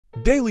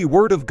Daily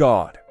Word of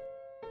God.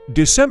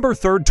 December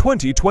 3,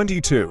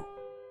 2022.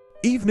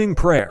 Evening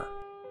Prayer.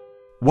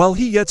 While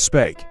he yet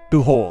spake,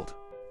 behold,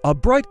 a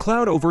bright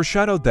cloud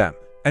overshadowed them,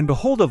 and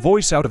behold a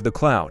voice out of the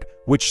cloud,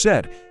 which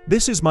said,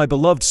 This is my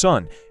beloved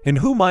Son, in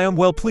whom I am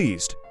well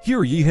pleased,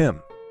 hear ye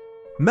him.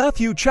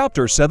 Matthew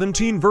chapter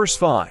 17 verse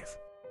 5.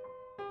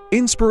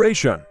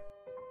 Inspiration.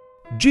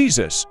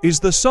 Jesus is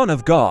the Son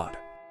of God.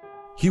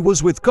 He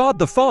was with God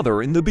the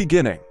Father in the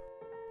beginning.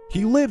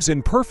 He lives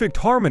in perfect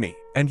harmony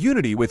and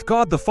unity with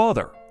God the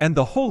Father and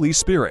the Holy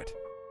Spirit.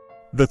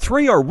 The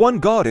three are one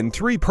God in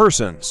three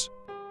persons.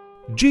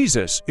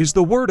 Jesus is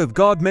the Word of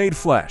God made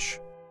flesh.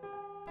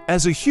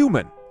 As a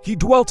human, he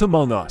dwelt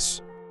among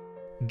us.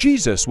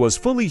 Jesus was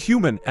fully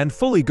human and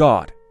fully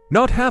God,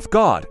 not half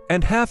God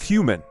and half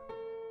human.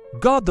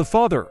 God the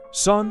Father,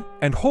 Son,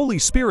 and Holy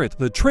Spirit,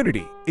 the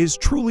Trinity, is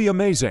truly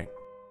amazing.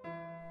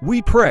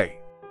 We pray,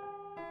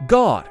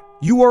 God,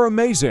 you are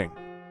amazing.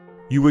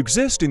 You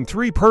exist in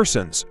three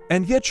persons,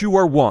 and yet you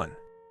are one.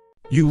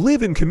 You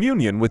live in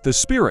communion with the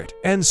Spirit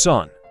and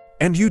Son,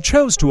 and you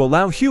chose to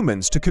allow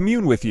humans to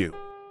commune with you.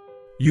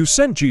 You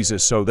sent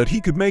Jesus so that he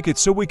could make it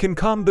so we can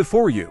come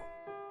before you.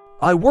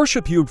 I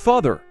worship you,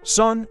 Father,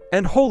 Son,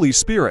 and Holy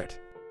Spirit.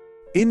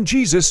 In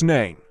Jesus'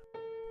 name.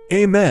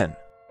 Amen.